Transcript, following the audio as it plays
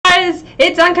guys,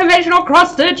 it's Unconventional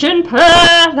Cross Stitch in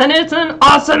Perth, and it's an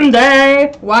awesome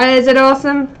day. Why is it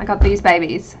awesome? I got these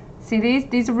babies. See these?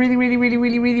 These are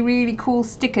really cool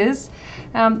stickers.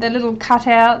 They're little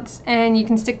cutouts, and you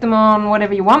can stick them on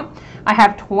whatever you want. I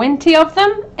have 20 of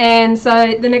them, and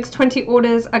so the next 20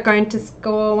 orders are going to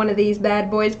score one of these bad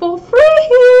boys for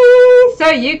free, so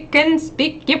you can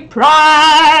speak your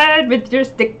pride with your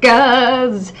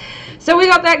stickers. So we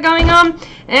got that going on,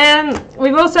 and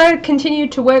we've also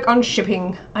continued to work on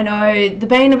shipping. I know, the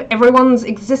bane of everyone's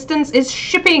existence is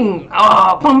shipping.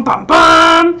 Oh, bum bum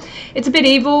bum. It's a bit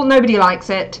evil, nobody likes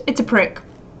it. It's a prick.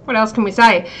 What else can we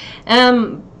say?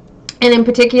 And in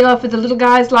particular, for the little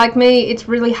guys like me, it's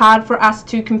really hard for us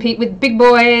to compete with big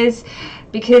boys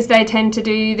because they tend to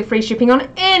do the free shipping on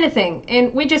anything,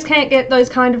 and we just can't get those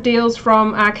kind of deals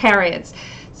from our carriers.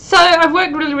 So I've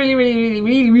worked really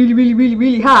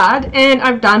hard, and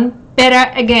I've done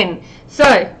better again.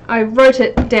 So I wrote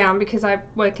it down because I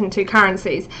work in two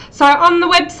currencies. So on the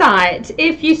website,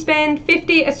 if you spend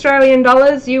 50 Australian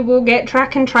dollars, you will get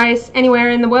track and trace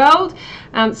anywhere in the world.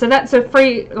 So that's a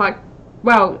free,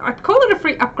 well, I'd call it a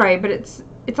free upgrade, but it's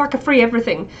like a free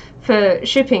everything for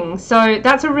shipping. So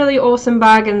that's a really awesome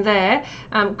bargain there.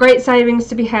 Great savings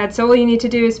to be had. So all you need to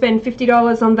do is spend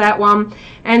 $50 on that one,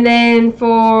 and then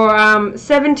for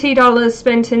 $70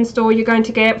 spent in store, you're going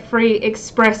to get free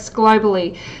express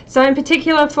globally. So in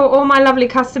particular, for all my lovely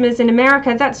customers in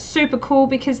America, that's super cool,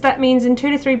 because that means in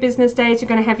 2 to 3 business days you're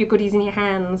going to have your goodies in your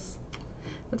hands.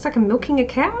 Looks like I'm milking a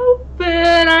cow, but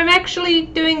I'm actually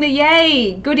doing the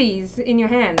yay goodies in your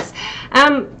hands.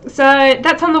 So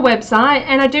that's on the website,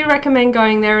 and I do recommend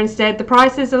going there instead. The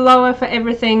prices are lower for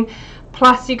everything,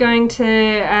 plus you're going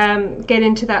to get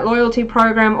into that loyalty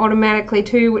program automatically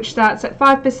too, which starts at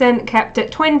 5%, capped at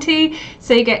 20%,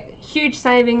 so you get huge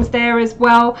savings there as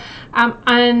well.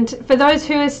 And for those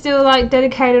who are still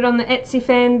dedicated on the Etsy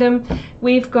fandom,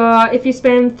 we've got, if you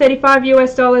spend $35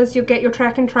 US, you'll get your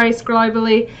track and trace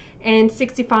globally, and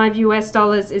 $65 US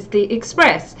is the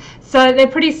express. So they're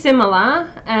pretty similar,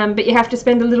 but you have to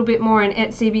spend a little bit more in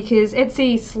Etsy, because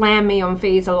Etsy slam me on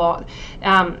fees a lot,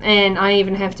 and I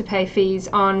even have to pay fees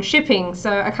on shipping.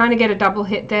 So I kind of get a double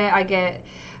hit there. I get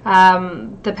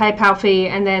the PayPal fee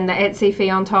and then the Etsy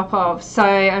fee on top of. So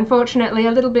unfortunately,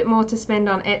 a little bit more to spend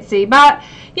on Etsy. But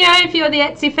you know, if you're the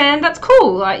Etsy fan, that's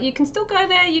cool. You can still go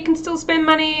there, you can still spend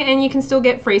money, and you can still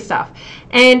get free stuff.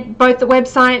 And both the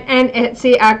website and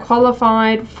Etsy are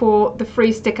qualified for the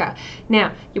free sticker.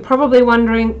 Now, you're probably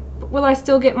wondering, will I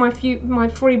still get my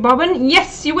free bobbin?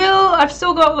 Yes, you will. I've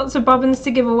still got lots of bobbins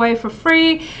to give away for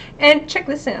free. And check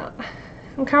this out.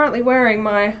 I'm currently wearing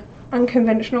my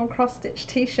Unconventional Cross Stitch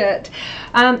t-shirt.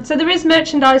 So there is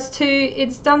merchandise too.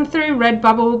 It's done through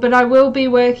Redbubble, but I will be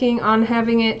working on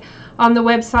having it on the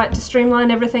website to streamline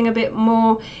everything a bit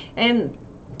more, and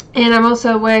I'm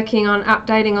also working on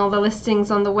updating all the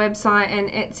listings on the website and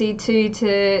Etsy too,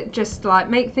 to just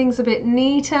make things a bit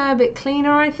neater, a bit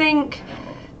cleaner, I think.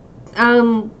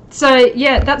 So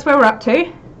yeah, that's where we're up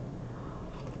to.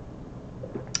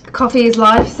 Coffee is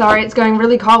life. Sorry, it's going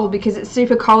really cold because it's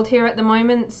super cold here at the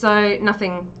moment, so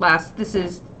nothing lasts. This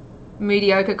is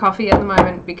mediocre coffee at the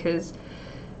moment because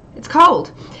it's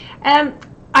cold.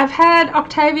 I've had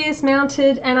Octavius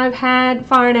mounted, and I've had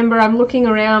Fire and Ember. I'm looking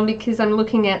around because I'm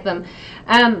looking at them.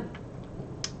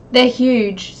 They're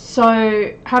huge,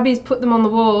 so hubby's put them on the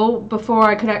wall before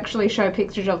I could actually show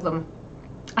pictures of them,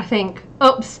 I think.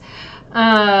 Oops.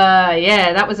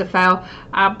 Yeah, that was a fail.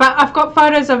 But I've got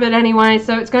photos of it anyway,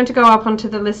 so it's going to go up onto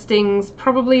the listings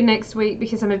probably next week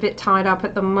because I'm a bit tied up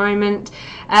at the moment.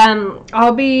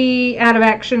 I'll be out of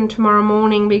action tomorrow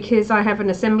morning because I have an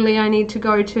assembly I need to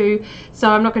go to, so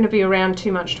I'm not going to be around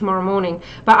too much tomorrow morning.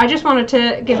 But I just wanted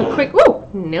to give a quick... Whoa!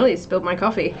 Nearly spilled my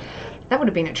coffee. That would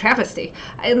have been a travesty.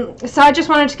 So I just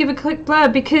wanted to give a quick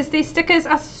blurb because these stickers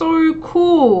are so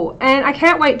cool, and I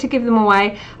can't wait to give them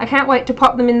away. I can't wait to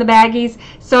pop them in the baggies.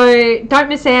 So don't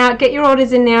miss out. Get your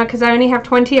orders in now because I only have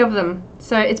 20 of them.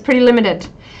 So it's pretty limited.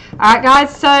 Alright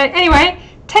guys, so anyway,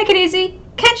 take it easy.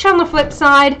 Catch you on the flip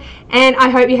side, and I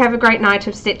hope you have a great night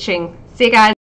of stitching. See you guys.